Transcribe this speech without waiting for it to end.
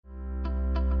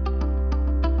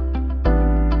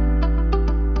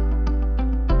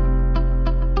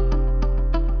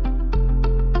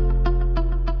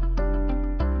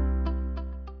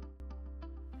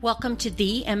Welcome to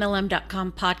the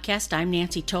MLM.com podcast. I'm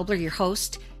Nancy Tobler, your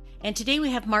host. And today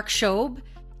we have Mark Schaub.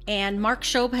 And Mark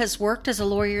Schaub has worked as a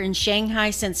lawyer in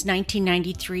Shanghai since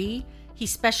 1993. He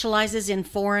specializes in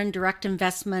foreign direct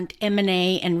investment,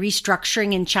 M&A, and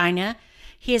restructuring in China.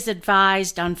 He has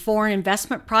advised on foreign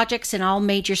investment projects in all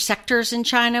major sectors in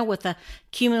China with a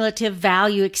cumulative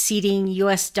value exceeding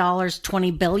US dollars 20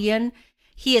 billion.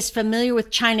 He is familiar with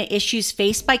China issues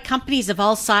faced by companies of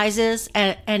all sizes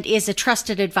and is a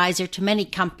trusted advisor to many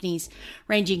companies,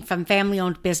 ranging from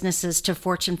family-owned businesses to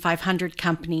Fortune 500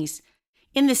 companies.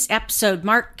 In this episode,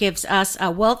 Mark gives us a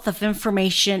wealth of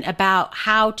information about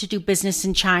how to do business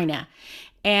in China.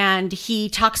 And he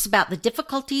talks about the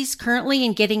difficulties currently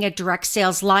in getting a direct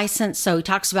sales license. So he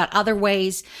talks about other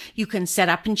ways you can set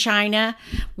up in China.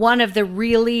 One of the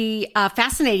really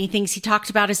fascinating things he talked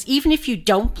about is even if you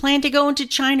don't plan to go into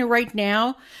China right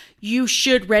now, you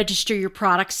should register your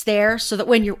products there so that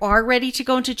when you are ready to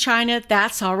go into China,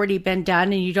 that's already been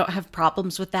done and you don't have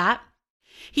problems with that.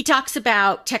 He talks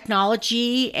about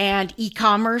technology and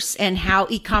e-commerce and how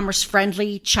e-commerce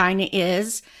friendly China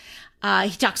is.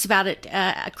 He talks about it,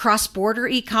 cross-border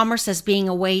e-commerce as being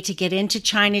a way to get into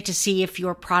China to see if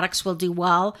your products will do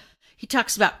well. He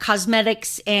talks about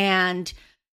cosmetics and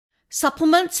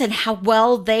supplements and how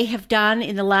well they have done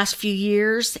in the last few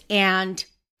years and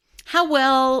how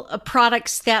well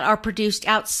products that are produced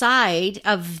outside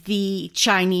of the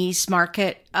Chinese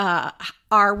market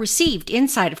are received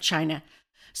inside of China.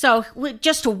 So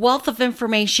just a wealth of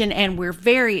information, and we're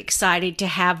very excited to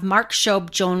have Mark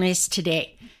Schaub join us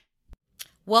today.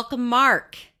 Welcome,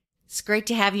 Mark. It's great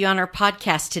to have you on our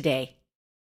podcast today.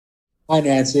 Hi,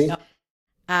 Nancy.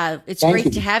 It's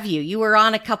great to have you. You were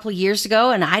on a couple years ago,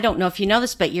 and I don't know if you know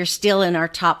this, but you're still in our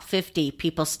top 50.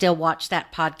 People still watch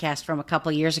that podcast from a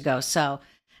couple years ago. So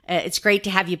it's great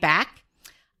to have you back.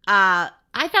 I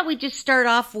thought we'd just start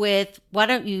off with,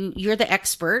 you're the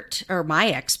expert, or my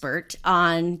expert,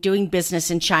 on doing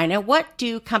business in China. How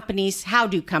do companies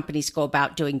go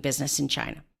about doing business in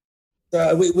China?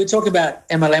 We talk about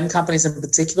MLM companies in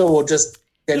particular, or just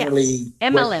generally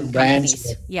MLM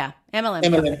companies. Yeah, MLM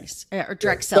companies or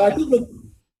direct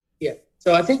selling.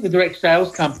 So I think the direct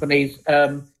sales companies.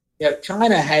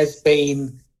 China has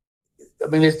been. I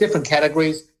mean, there's different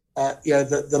categories.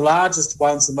 The largest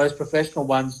ones, the most professional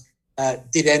ones,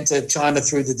 did enter China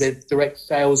through the direct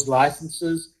sales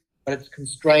licenses, but it's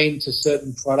constrained to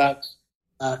certain products.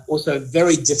 Also,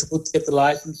 very difficult to get the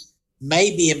license.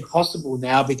 May be impossible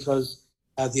now because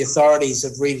the authorities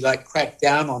have really cracked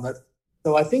down on it.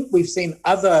 So I think we've seen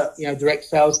other direct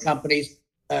sales companies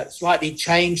slightly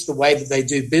change the way that they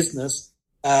do business,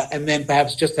 and then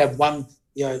perhaps just have one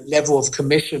level of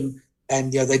commission,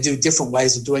 and they do different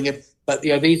ways of doing it. But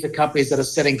these are companies that are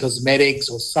selling cosmetics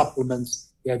or supplements,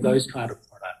 those kind of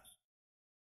products.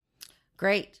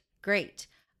 Great.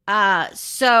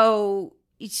 So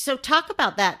talk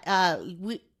about that.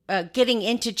 Getting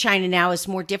into China now is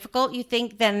more difficult, you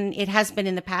think, than it has been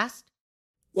in the past?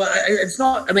 Well, it's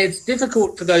not. I mean, it's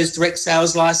difficult for those direct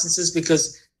sales licenses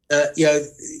because,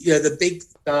 the big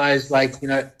guys like,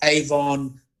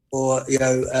 Avon or,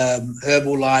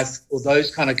 Herbalife or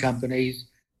those kind of companies,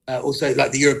 also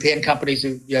like the European companies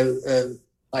who,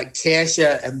 like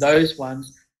Kärcher and those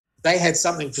ones, they had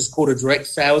something which was called a direct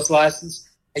sales license,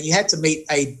 and you had to meet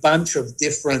a bunch of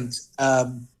different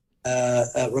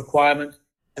requirements.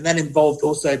 And that involved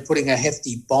also putting a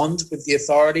hefty bond with the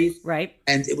authorities. Right.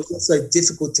 And it was also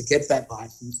difficult to get that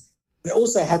license. It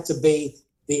also had to be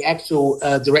the actual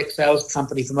direct sales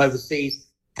company from overseas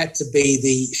had to be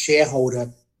the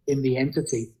shareholder in the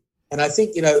entity. And I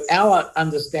think, our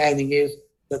understanding is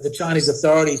that the Chinese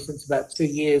authorities, since about 2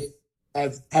 years,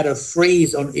 have had a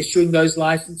freeze on issuing those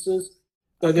licenses.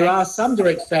 So there are some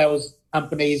direct sales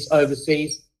companies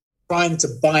overseas trying to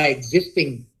buy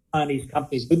existing Chinese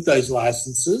companies with those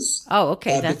licenses. Oh,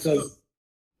 okay. Because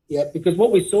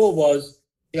what we saw was,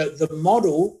 the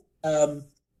model, a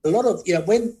lot of,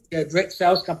 when direct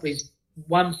sales companies,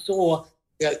 one saw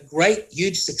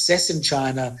huge success in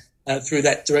China through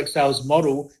that direct sales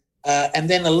model. And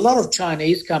then a lot of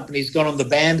Chinese companies got on the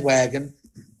bandwagon,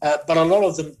 but a lot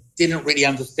of them didn't really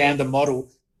understand the model.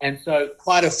 And so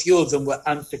quite a few of them were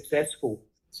unsuccessful.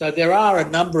 So there are a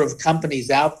number of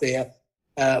companies out there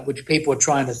which people are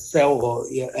trying to sell,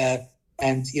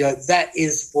 that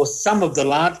is for some of the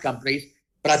large companies.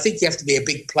 But I think you have to be a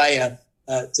big player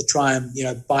to try and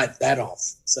bite that off.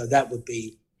 So that would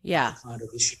be the kind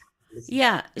of issue.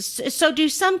 Yeah. So do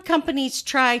some companies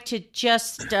try to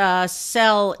just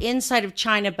sell inside of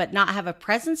China but not have a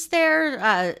presence there?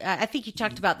 I think you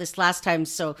talked about this last time.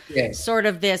 So sort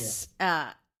of this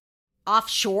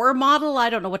offshore model. I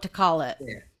don't know what to call it.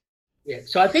 Yeah,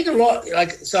 so I think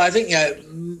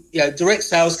direct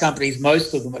sales companies,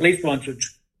 most of them, at least the ones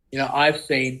which I've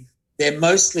seen, they're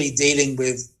mostly dealing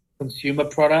with consumer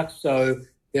products. So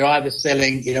they're either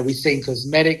selling, we've seen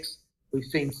cosmetics, we've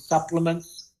seen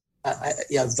supplements,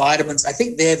 vitamins. I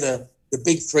think they're the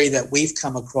big three that we've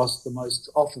come across the most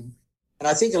often. And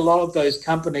I think a lot of those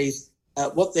companies,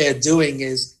 what they're doing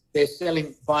is they're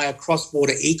selling via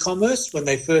cross-border e-commerce when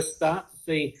they first start to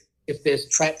see if there's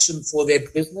traction for their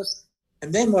business.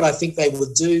 And then what I think they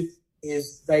would do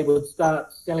is they would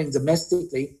start selling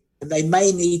domestically, and they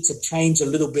may need to change a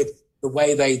little bit the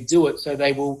way they do it. So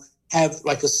they will have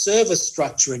like a service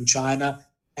structure in China,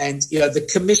 and the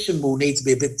commission will need to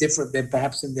be a bit different than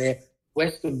perhaps in their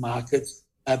Western markets,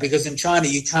 because in China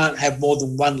you can't have more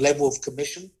than one level of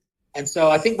commission. And so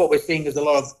I think what we're seeing is a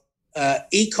lot of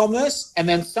e-commerce, and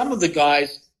then some of the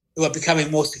guys who are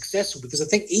becoming more successful, because I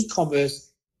think e-commerce,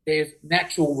 there's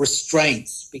natural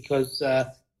restraints because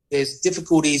there's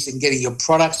difficulties in getting your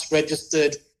products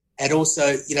registered, and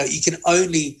also you can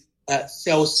only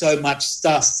sell so much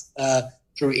stuff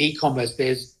through e-commerce.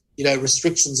 There's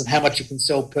restrictions on how much you can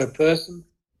sell per person,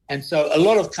 and so a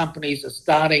lot of companies are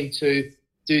starting to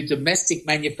do domestic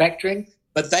manufacturing,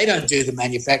 but they don't do the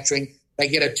manufacturing. They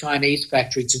get a Chinese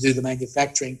factory to do the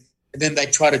manufacturing, and then they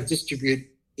try to distribute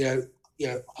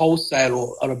wholesale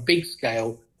or on a big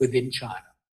scale within China.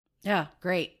 Yeah,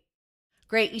 great.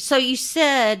 So you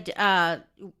said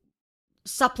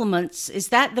supplements. Is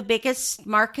that the biggest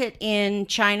market in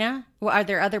China? Or are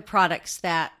there other products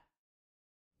that?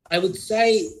 I would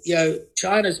say,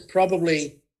 China's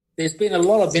probably, there's been a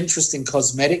lot of interest in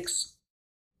cosmetics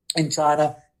in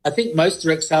China. I think most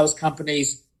direct sales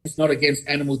companies is not against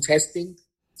animal testing.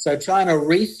 So China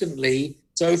recently,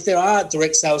 so if there are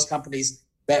direct sales companies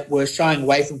that were shying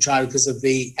away from China because of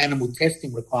the animal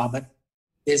testing requirement,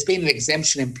 there's been an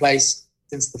exemption in place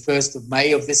since the 1st of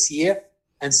May of this year.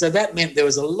 And so that meant there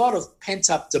was a lot of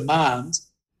pent-up demand.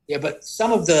 Yeah, but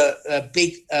some of the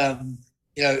big,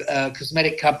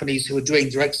 cosmetic companies who were doing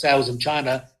direct sales in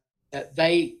China,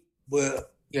 they were,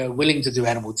 willing to do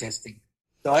animal testing.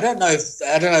 So I don't know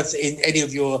if any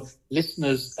of your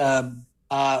listeners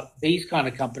are these kind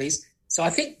of companies. So I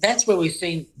think that's where we've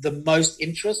seen the most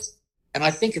interest. And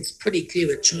I think it's pretty clear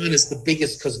that China's the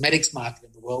biggest cosmetics market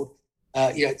in the world.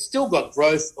 It's still got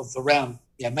growth of around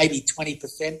maybe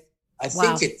 20%. I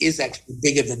think it is actually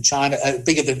bigger than China,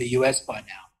 bigger than the US by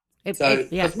now.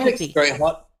 Cosmetics is very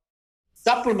hot.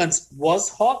 Supplements was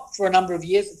hot for a number of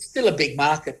years. It's still a big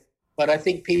market, but I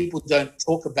think people don't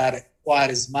talk about it quite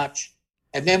as much.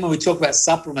 And then when we talk about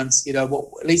supplements,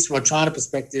 at least from a China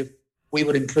perspective, we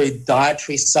would include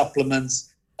dietary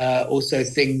supplements, also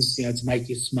things, to make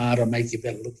you smarter, make you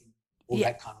better looking. All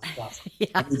that kind of stuff.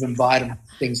 And even vitamins,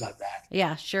 things like that.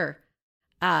 Yeah, sure.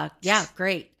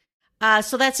 Great.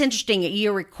 So that's interesting.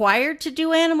 You're required to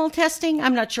do animal testing?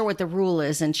 I'm not sure what the rule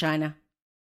is in China.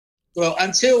 Well,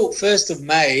 until 1st of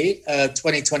May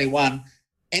 2021,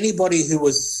 anybody who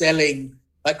was selling,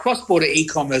 like cross-border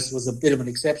e-commerce was a bit of an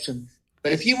exception.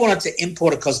 But if you wanted to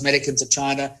import a cosmetic into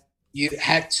China, you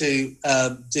had to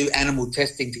do animal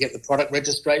testing to get the product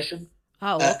registration.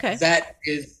 Oh, okay. That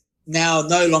is now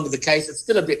no longer the case. It's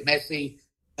still a bit messy.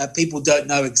 People don't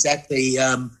know exactly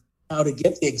how to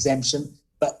get the exemption,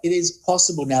 but it is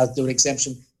possible now to do an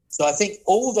exemption. So I think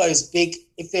all those big,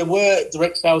 if there were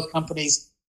direct sales companies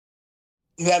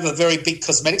who have a very big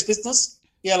cosmetics business,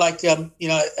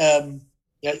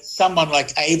 someone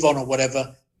like Avon or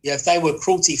whatever, if they were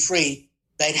cruelty-free,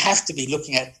 they'd have to be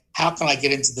looking at how can I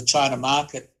get into the China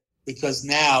market, because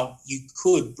now you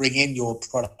could bring in your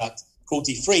product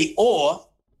cruelty-free, or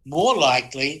more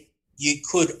likely, you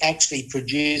could actually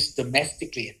produce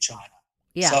domestically in China.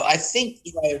 Yeah. So I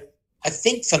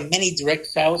think, for many direct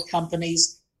sales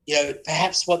companies,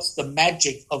 perhaps what's the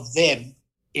magic of them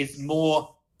is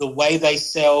more the way they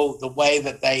sell, the way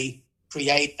that they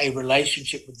create a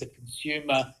relationship with the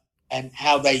consumer, and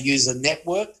how they use a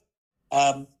network.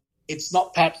 It's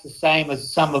not perhaps the same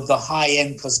as some of the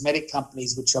high-end cosmetic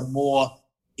companies, which are more,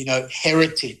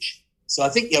 heritage. So I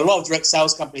think a lot of direct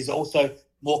sales companies are also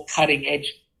more cutting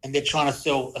edge, and they're trying to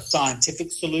sell a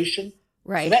scientific solution.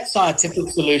 Right. So that scientific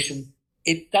solution,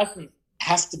 it doesn't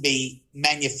have to be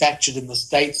manufactured in the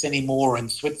States anymore, or in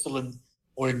Switzerland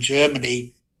or in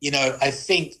Germany. I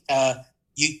think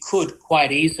you could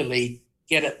quite easily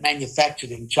get it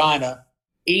manufactured in China,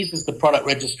 eases the product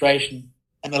registration,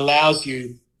 and allows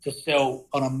you to sell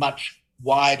on a much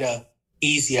wider,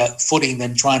 easier footing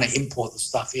than trying to import the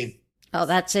stuff in. Oh,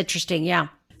 that's interesting. Yeah.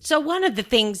 So one of the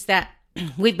things that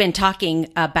we've been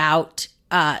talking about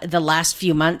the last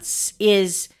few months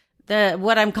is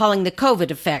what I'm calling the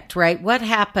COVID effect, right? What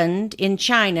happened in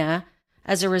China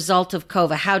as a result of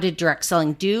COVID? How did direct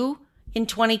selling do in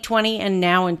 2020 and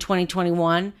now in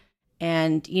 2021?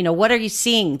 And, what are you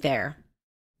seeing there?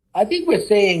 I think we're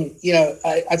seeing,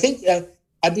 I think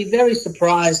I'd be very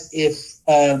surprised if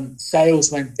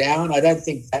sales went down. I don't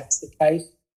think that's the case.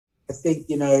 I think,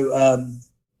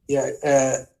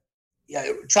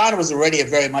 China was already a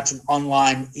very much an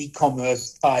online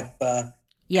e-commerce type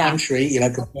country,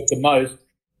 compared to most.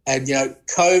 And,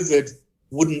 COVID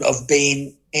wouldn't have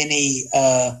been any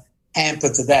hamper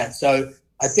to that. So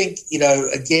I think,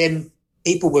 again,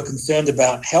 people were concerned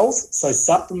about health. So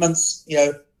supplements,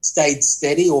 stayed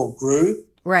steady or grew.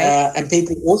 Right. And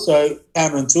people also,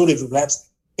 counterintuitively perhaps,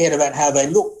 cared about how they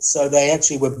looked. So they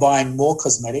actually were buying more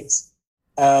cosmetics.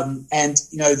 Again,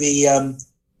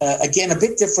 a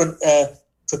bit different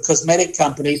for cosmetic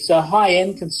companies. So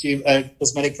high-end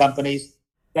cosmetic companies,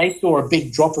 they saw a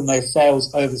big drop in their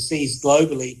sales overseas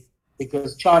globally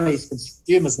because Chinese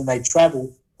consumers, when they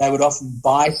travel, they would often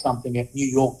buy something at New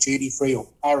York duty-free or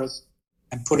Paris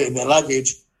and put it in their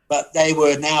luggage, but they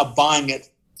were now buying it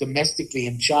domestically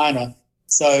in China.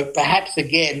 So perhaps,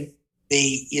 again,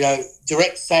 the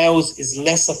direct sales is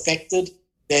less affected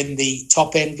than the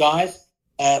top-end guys.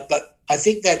 But I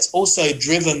think that's also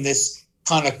driven this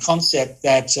kind of concept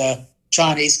that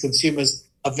Chinese consumers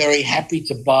are very happy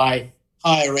to buy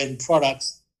higher-end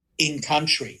products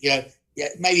in-country.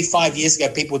 Maybe 5 years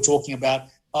ago, people were talking about,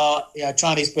 a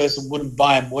Chinese person wouldn't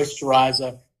buy a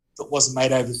moisturizer if it wasn't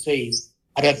made overseas.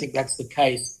 I don't think that's the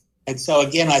case. And so,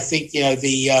 again, I think,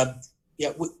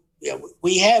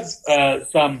 we have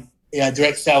some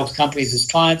direct sales companies as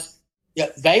clients.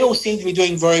 They all seem to be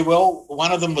doing very well.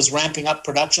 One of them was ramping up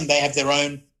production. They have their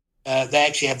own. They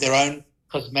actually have their own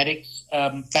cosmetics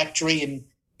factory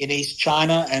in East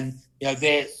China, and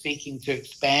they're seeking to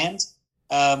expand.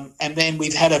 And then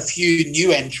we've had a few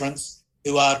new entrants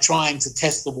who are trying to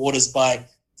test the waters by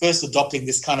first adopting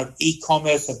this kind of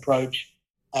e-commerce approach.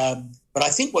 But I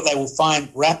think what they will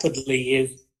find rapidly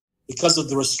is because of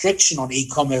the restriction on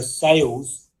e-commerce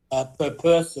sales per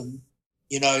person,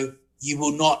 you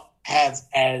will not have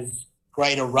as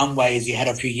great a runway as you had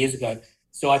a few years ago.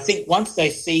 So I think once they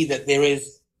see that there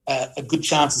is a good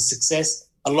chance of success,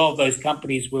 a lot of those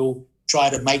companies will try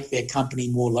to make their company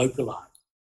more localized.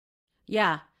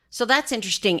 Yeah. So that's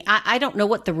interesting. I don't know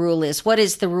what the rule is. What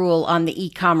is the rule on the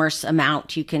e-commerce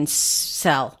amount you can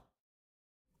sell?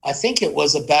 I think it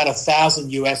was about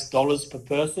 $1,000 per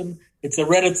person. It's a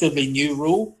relatively new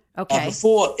rule. Okay.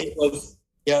 Before it was,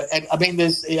 and I mean,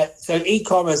 so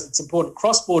e-commerce, it's important.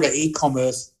 Cross-border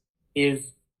e-commerce is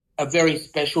a very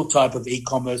special type of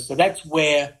e-commerce. So that's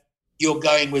where you're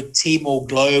going with Tmall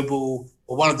Global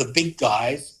or one of the big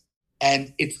guys,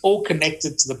 and it's all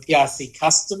connected to the PRC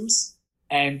customs,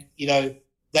 and,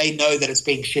 they know that it's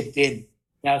being shipped in.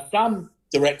 Now, some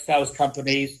direct sales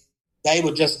companies, they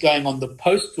were just going on the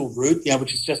postal route,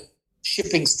 which is just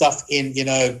shipping stuff in,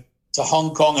 to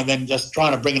Hong Kong and then just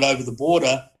trying to bring it over the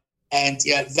border. And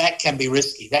that can be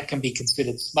risky. That can be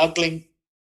considered smuggling,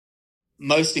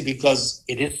 mostly because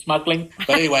it is smuggling. But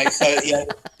anyway, so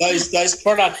those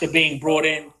products are being brought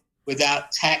in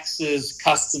without taxes,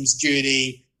 customs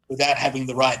duty, without having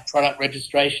the right product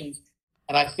registrations.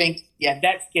 And I think,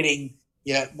 that's getting,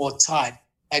 more tight.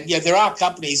 And, there are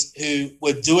companies who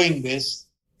were doing this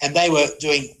and they were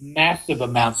doing massive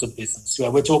amounts of business.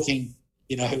 We're talking,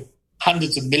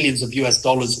 hundreds of millions of US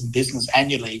dollars in business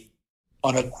annually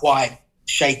on a quite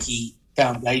shaky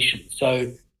foundation.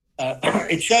 So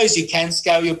it shows you can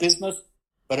scale your business,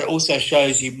 but it also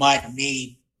shows you might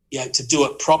need, to do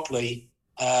it properly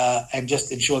and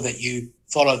just ensure that you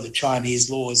follow the Chinese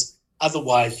laws.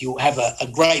 Otherwise, you'll have a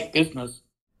great business,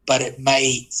 but it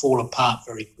may fall apart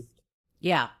very quickly.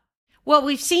 Yeah. Well,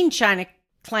 we've seen China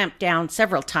clamp down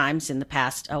several times in the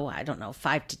past,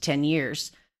 5 to 10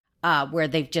 years, where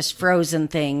they've just frozen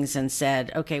things and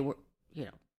said, okay,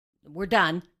 we're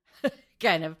done,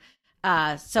 kind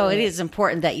of. So it is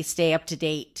important that you stay up to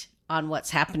date on what's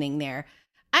happening there.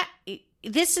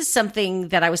 This is something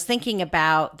that I was thinking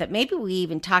about that maybe we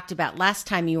even talked about last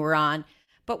time you were on,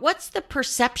 but what's the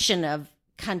perception of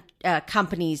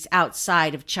companies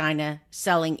outside of China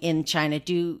selling in China?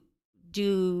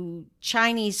 Do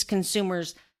Chinese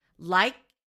consumers like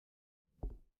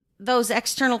those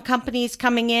external companies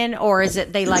coming in, or is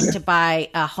it they like to buy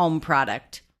a home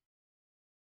product?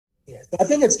 Yes, I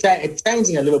think it's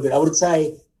changing a little bit. I would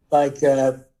say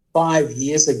 5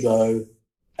 years ago,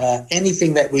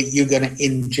 anything that you're going to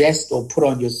ingest or put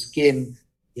on your skin,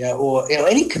 or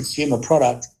any consumer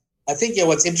product, I think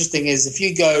what's interesting is if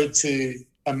you go to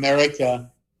America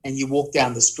and you walk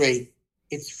down the street,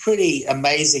 it's pretty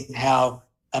amazing how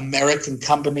American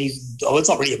companies, it's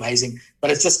not really amazing, but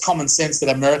it's just common sense that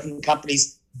American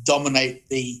companies dominate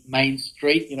the main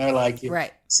street, like you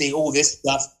see all this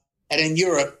stuff. And in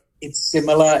Europe, it's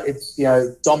similar. It's,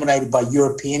 dominated by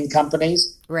European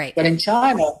companies. Right. But in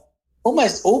China,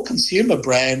 almost all consumer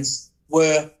brands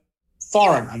were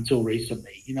foreign until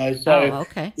recently,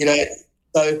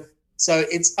 so, so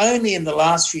it's only in the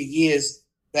last few years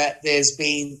that there's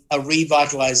been a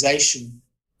revitalization.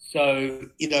 So,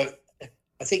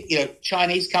 I think,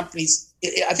 Chinese companies,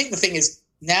 I think the thing is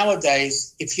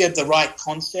nowadays, if you have the right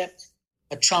concept,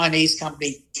 a Chinese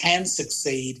company can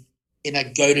succeed in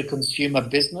a go-to-consumer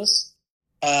business.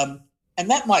 And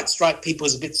that might strike people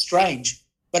as a bit strange,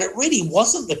 but it really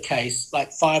wasn't the case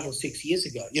like 5 or 6 years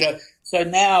ago. So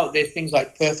now there's things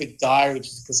like Perfect Diary, which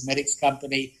is a cosmetics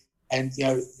company, and,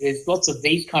 there's lots of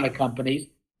these kind of companies.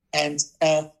 And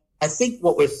I think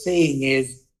what we're seeing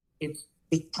is it's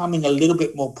becoming a little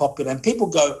bit more popular, and people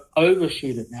go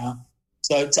overshoot it now.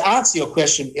 So to answer your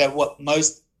question, what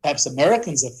most perhaps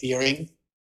Americans are fearing,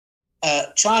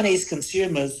 Chinese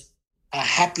consumers are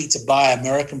happy to buy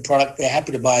American product. They're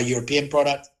happy to buy a European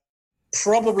product.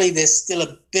 Probably there's still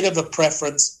a bit of a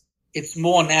preference. It's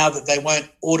more now that they won't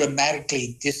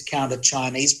automatically discount a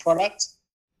Chinese product.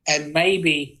 And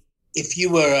maybe if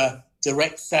you were a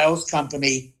direct sales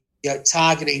company,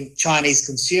 targeting Chinese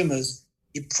consumers,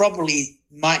 you probably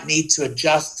might need to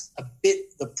adjust a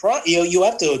bit the product. You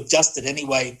have to adjust it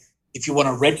anyway if you want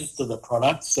to register the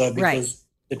product. So because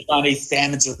the Chinese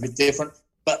standards are a bit different.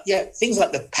 But things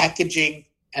like the packaging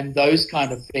and those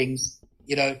kind of things,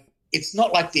 it's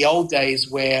not like the old days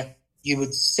where you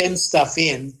would send stuff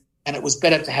in and it was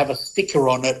better to have a sticker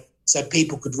on it so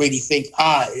people could really think,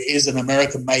 it is an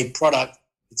American-made product.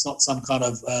 It's not some kind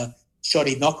of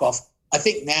shoddy knockoff. I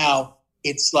think now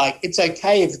it's like it's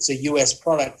okay if it's a US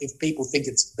product if people think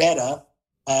it's better,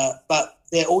 but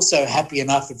they're also happy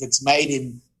enough if it's made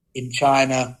in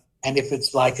China and if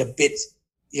it's like a bit,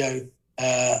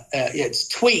 it's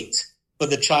tweaked for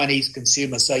the Chinese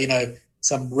consumer. So,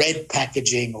 some red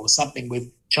packaging or something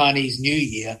with Chinese New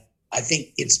Year, I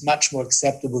think it's much more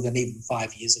acceptable than even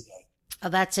 5 years ago. Oh,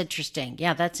 that's interesting.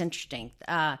 Yeah, that's interesting.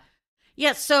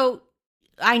 So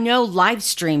I know live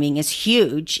streaming is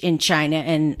huge in China,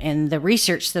 and the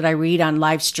research that I read on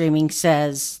live streaming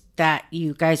says that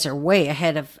you guys are way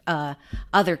ahead of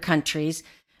other countries.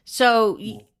 So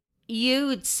you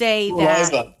would say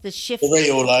that the shift... It's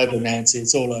really all over, Nancy.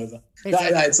 It's all over. No,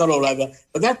 it's not all over.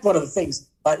 But that's one of the things.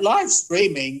 Like live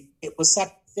streaming, it was such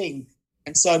a thing.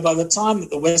 And so by the time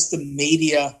that the Western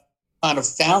media kind of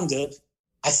found it,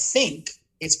 I think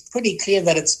it's pretty clear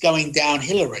that it's going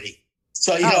downhill already.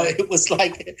 So, it was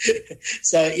like,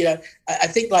 I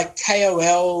think like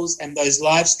KOLs and those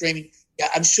live streaming,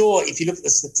 I'm sure if you look at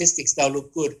the statistics, they'll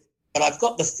look good. But I've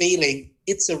got the feeling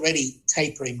it's already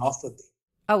tapering off a bit.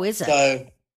 Oh, is it? So,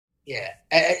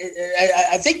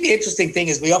 I think the interesting thing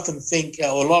is we often think,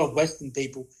 or a lot of Western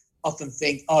people often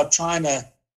think, China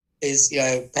is,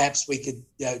 perhaps we could,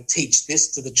 teach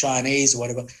this to the Chinese or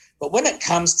whatever. But when it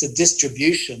comes to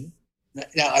distribution,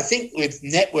 now I think with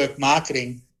network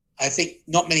marketing, I think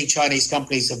not many Chinese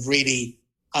companies have really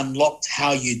unlocked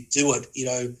how you do it,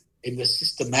 in a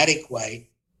systematic way.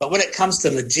 But when it comes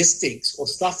to logistics or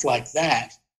stuff like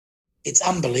that, it's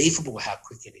unbelievable how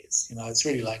quick it is. It's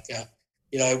really like,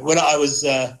 when I was,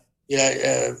 a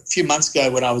few months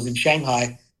ago when I was in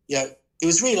Shanghai, it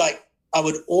was really like I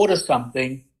would order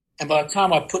something, and by the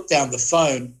time I put down the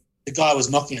phone, the guy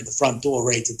was knocking at the front door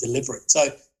ready to deliver it. So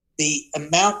the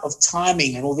amount of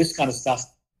timing and all this kind of stuff,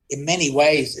 in many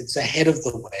ways, it's ahead of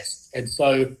the West. And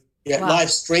so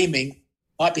live streaming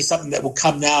might be something that will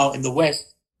come now in the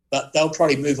West, but they'll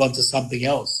probably move on to something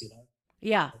else,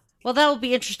 Yeah. Well, that'll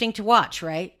be interesting to watch,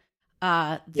 right?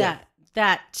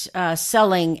 That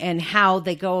selling and how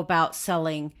they go about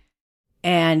selling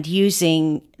and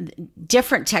using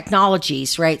different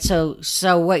technologies, right? So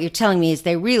what you're telling me is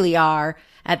they really are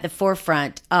at the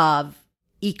forefront of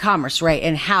e-commerce, right?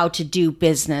 And how to do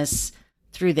business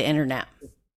through the internet.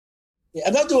 Yeah,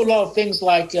 and they'll do a lot of things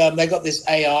like they got this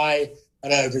AI, I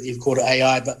don't know if you've called it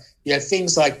AI, but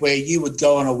things like where you would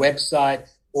go on a website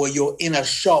or you're in a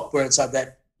shop where it's like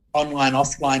that online,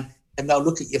 offline, and they'll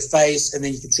look at your face and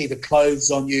then you can see the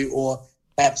clothes on you, or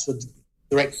perhaps with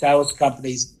direct sales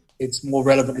companies, it's more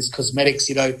relevant as cosmetics.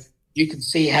 You can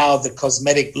see how the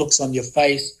cosmetic looks on your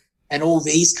face and all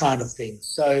these kind of things.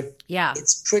 So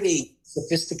it's pretty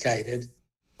sophisticated.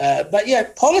 But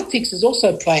politics is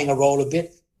also playing a role a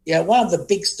bit. One of the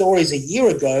big stories a year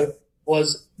ago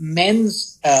was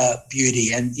men's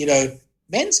beauty, and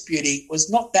men's beauty was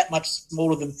not that much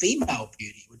smaller than female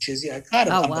beauty, which is, kind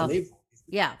of unbelievable.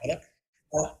 Wow. Yeah.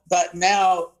 But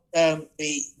now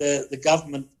the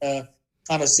government kind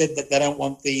of said that they don't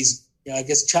want these, I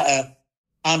guess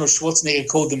Arnold Schwarzenegger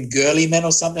called them girly men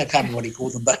or something. I can't remember what he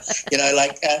called them, but,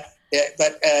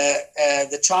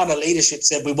 the China leadership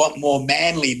said we want more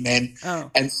manly men. Oh.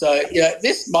 And so,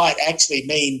 this might actually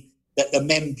mean that the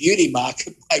men beauty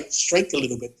market might shrink a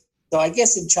little bit. So I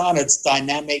guess in China it's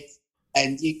dynamic,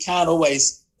 and you can't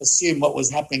always assume what was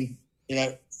happening,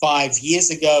 5 years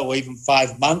ago or even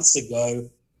 5 months ago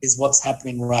is what's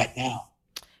happening right now.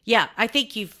 Yeah, I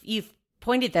think you've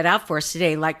pointed that out for us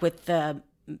today, like with the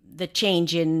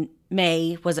change in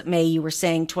May. Was it May you were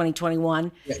saying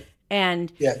 2021? Yeah.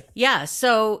 And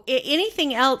so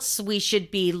anything else we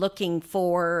should be looking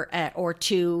for or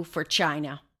for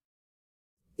China?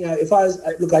 Yeah,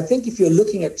 I think if you're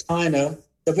looking at China,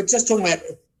 if we're just talking about,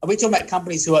 are we talking about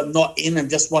companies who are not in and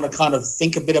just want to kind of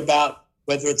think a bit about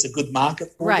whether it's a good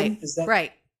market for them? Is that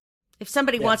right? If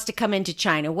somebody wants to come into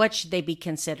China, what should they be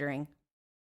considering?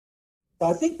 So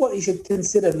I think what you should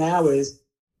consider now is,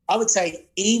 I would say,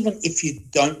 even if you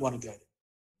don't want to go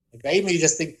there, okay, even if you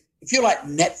just think, if you're like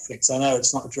Netflix, I know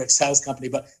it's not a direct sales company,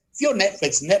 but if you're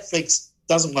Netflix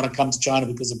doesn't want to come to China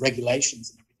because of regulations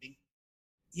and everything,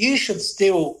 you should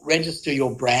still register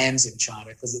your brands in China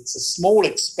because it's a small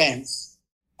expense,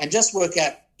 and just work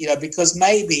out, because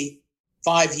maybe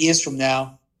 5 years from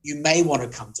now, you may want to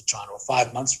come to China, or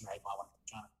 5 months from now, you might want to come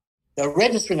to China. So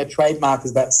registering a trademark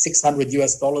is about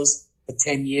 $600 for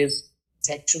 10 years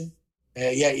protection.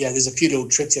 There's a few little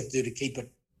tricks you have to do to keep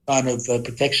it kind of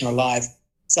protection alive.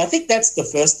 So I think that's the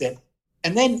first step.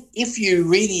 And then if you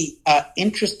really are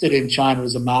interested in China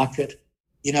as a market,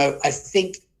 I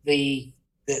think the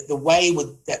way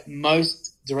that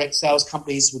most direct sales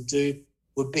companies would do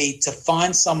would be to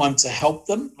find someone to help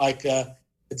them, like a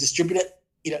distributor.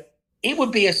 It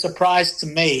would be a surprise to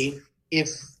me if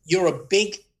you're a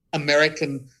big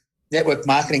American network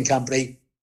marketing company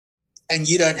and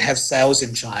you don't have sales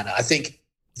in China. I think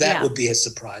that would be a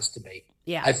surprise to me.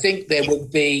 Yeah. I think there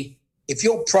would be, if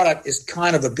your product is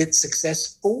kind of a bit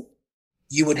successful,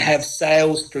 you would have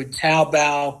sales through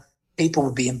Taobao. People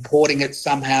would be importing it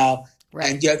somehow.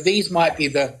 Right. And these might be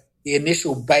the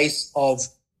initial base of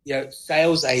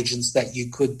sales agents that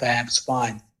you could perhaps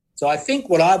find. So I think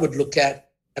what I would look at,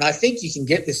 and I think you can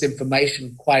get this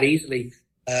information quite easily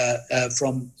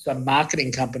from some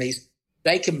marketing companies,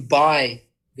 they can buy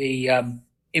the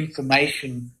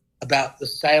information about the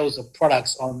sales of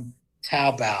products on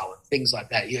Taobao and things like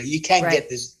that. You can get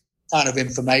this kind of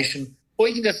information, or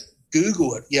you can just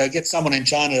Google it. Get someone in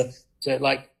China to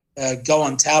go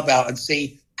on Taobao and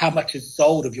see how much is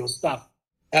sold of your stuff.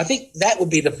 And I think that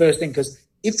would be the first thing, because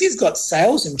if you've got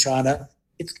sales in China,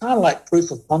 it's kind of like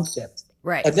proof of concept.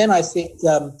 Right. And then I think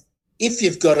if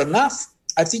you've got enough,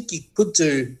 I think you could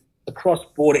do a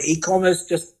cross-border e-commerce,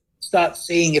 just start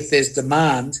seeing if there's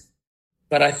demand.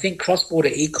 But I think cross-border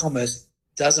e-commerce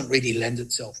doesn't really lend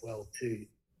itself well to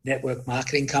network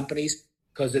marketing companies,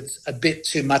 because it's a bit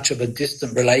too much of a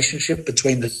distant relationship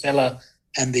between the seller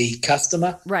and the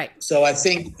customer. Right. So I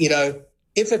think,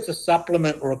 if it's a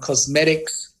supplement or a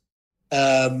cosmetics,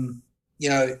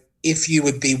 if you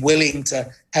would be willing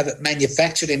to have it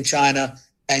manufactured in China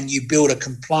and you build a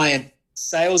compliant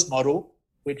sales model,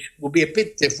 which will be a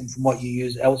bit different from what you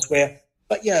use elsewhere,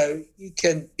 but, you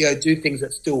can, do things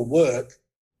that still work.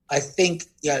 I think,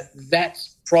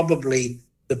 that's probably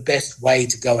the best way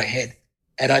to go ahead.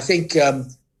 And I think,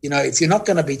 if you're not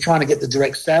going to be trying to get the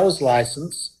direct sales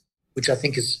license, which I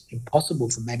think is impossible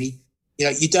for many,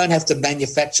 you don't have to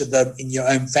manufacture them in your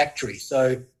own factory.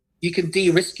 So you can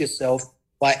de-risk yourself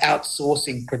by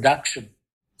outsourcing production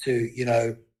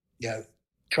to,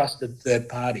 trusted third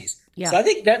parties. Yeah. So I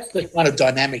think that's the kind of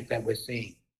dynamic that we're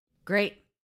seeing. Great.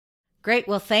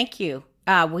 Well, thank you.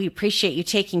 We appreciate you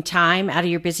taking time out of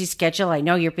your busy schedule. I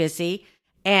know you're busy.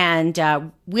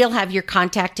 And we'll have your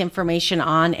contact information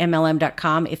on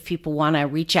MLM.com if people want to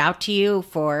reach out to you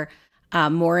for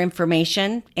more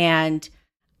information. And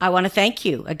I want to thank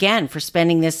you again for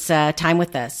spending this time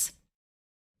with us.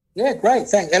 Yeah, great.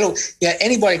 Thanks. And look,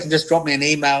 anybody can just drop me an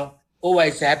email.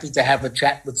 Always happy to have a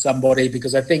chat with somebody,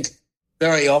 because I think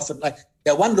very often,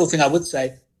 one little thing I would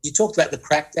say, you talked about the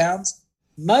crackdowns.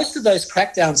 Most of those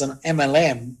crackdowns on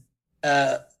MLM,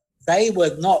 they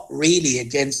were not really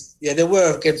against, they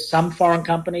were against some foreign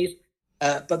companies,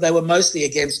 but they were mostly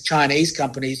against Chinese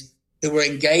companies who were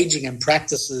engaging in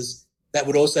practices that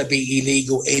would also be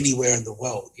illegal anywhere in the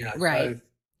world. Right.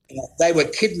 So, they were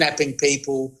kidnapping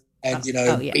people and,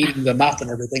 beating them up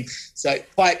and everything. So it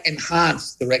quite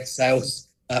enhanced direct sales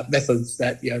methods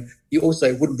that, you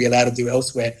also wouldn't be allowed to do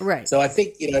elsewhere. Right. So I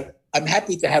think, I'm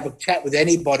happy to have a chat with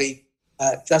anybody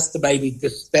just to maybe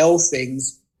dispel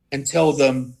things and tell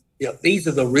them, these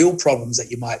are the real problems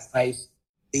that you might face.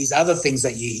 These other things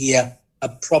that you hear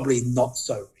are probably not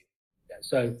so real.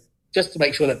 So just to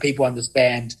make sure that people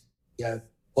understand,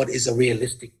 what is a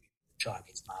realistic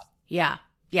Chinese market. Yeah.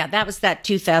 Yeah. That was that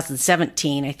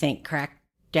 2017, I think,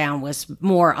 crackdown was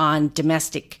more on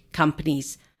domestic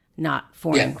companies, not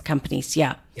foreign companies.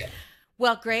 Yeah.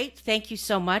 Well, great. Thank you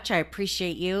so much. I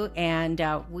appreciate you. And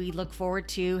we look forward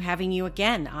to having you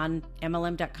again on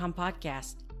MLM.com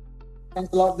podcast.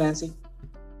 Thanks a lot, Nancy.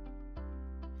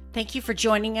 Thank you for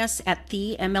joining us at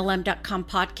the MLM.com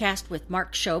podcast with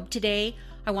Mark Schaub today.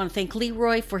 I want to thank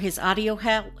Leroy for his audio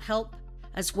help,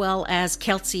 as well as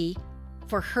Kelsey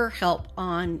for her help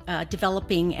on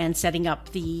developing and setting up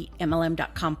the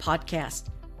MLM.com podcast.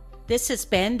 This has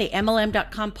been the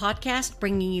MLM.com podcast,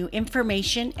 bringing you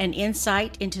information and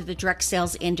insight into the direct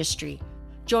sales industry.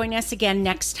 Join us again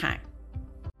next time.